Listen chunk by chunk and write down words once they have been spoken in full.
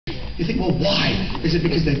You think, well, why? Is it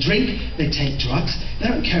because they drink, they take drugs, they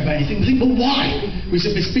don't care about anything? You think, well, why? Is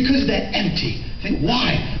it because they're empty? You think,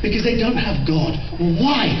 why? Because they don't have God. Well,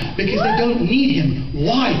 why? Because they don't need Him.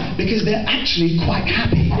 Why? Because they're actually quite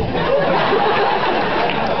happy.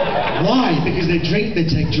 Why? Because they drink, they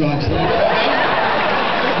take drugs.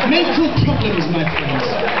 Mental problems, my friends.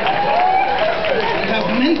 We have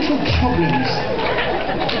mental problems.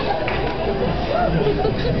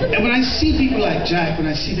 And when I see people like Jack, when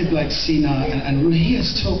I see people like Sina and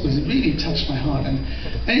Ruhia's talk, it really touched my heart. And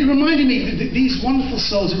it reminded me that these wonderful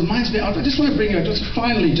souls, it reminds me, I just want to bring you, just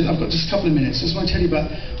finally, I've got just a couple of minutes, I just want to tell you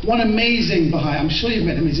about one amazing Bahai. I'm sure you've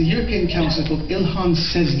met him. He's a European counsellor called İlhan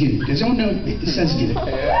Sezgin. Does anyone know Sezgin?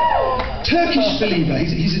 Turkish believer.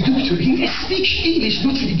 He's a doctor. He speaks English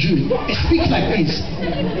not really good. He speaks like this.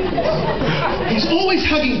 He's always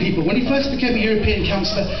hugging people. When he first became a European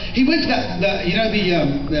counsellor, he went to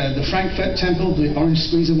the Frankfurt Temple, the orange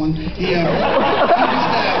squeezer one. He was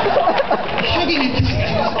hugging and kissing.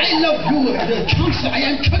 He goes, I love you, the chancellor. I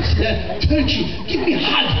am chancellor Turkey. Give me a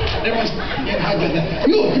hug. Everyone's getting hugged like that.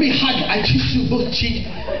 You, give me a hug. I kiss you both cheek.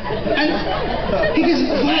 And he goes,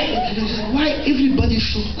 why everybody's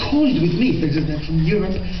so cold with me? Because they're from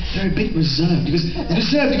Europe. They're a bit reserved. He goes,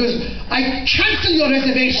 reserved. He goes, I cancel your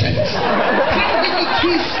reservations. Come give me a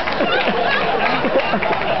kiss.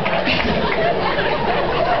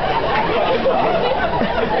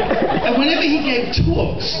 And whenever he gave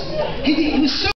talks, he was so